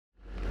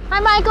Hi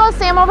Michael,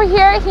 Sam over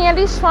here at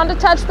Handy. Just wanted to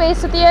touch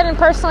base with you and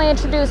personally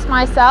introduce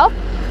myself.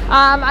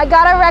 I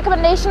got a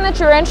recommendation that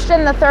you're interested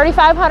in the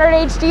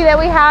 3500 HD that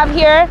we have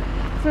here.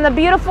 It's in the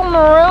beautiful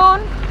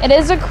maroon. It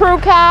is a crew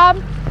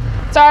cab.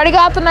 It's already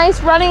got the nice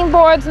running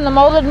boards and the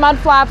molded mud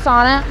flaps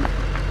on it.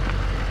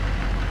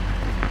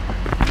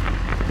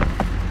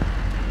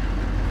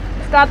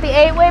 It's got the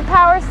 8-way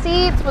power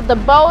seats with the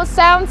Bose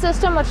sound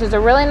system, which is a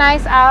really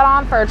nice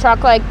add-on for a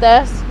truck like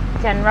this. You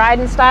can ride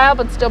in style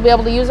but still be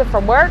able to use it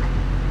for work.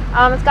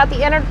 It's got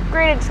the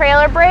integrated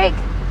trailer brake,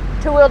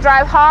 2-wheel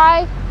drive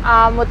high,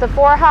 with the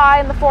 4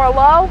 high and the 4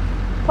 low.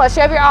 Plus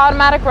you have your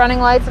automatic running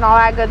lights and all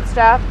that good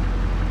stuff.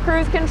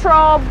 Cruise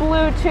control,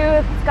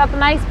 Bluetooth. It's got the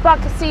nice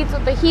bucket seats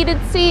with the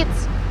heated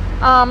seats.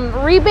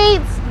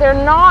 Rebates, they're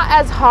not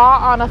as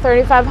hot on a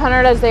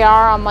 3500 as they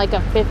are on like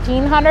a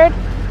 1500.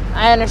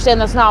 I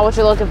understand that's not what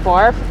you're looking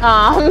for.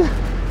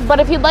 But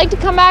if you'd like to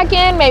come back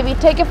in, maybe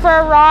take it for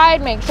a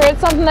ride, make sure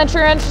it's something that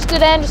you're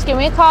interested in, just give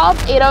me a call.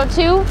 It's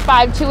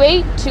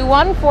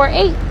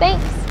 802-528-2148.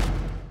 Thanks.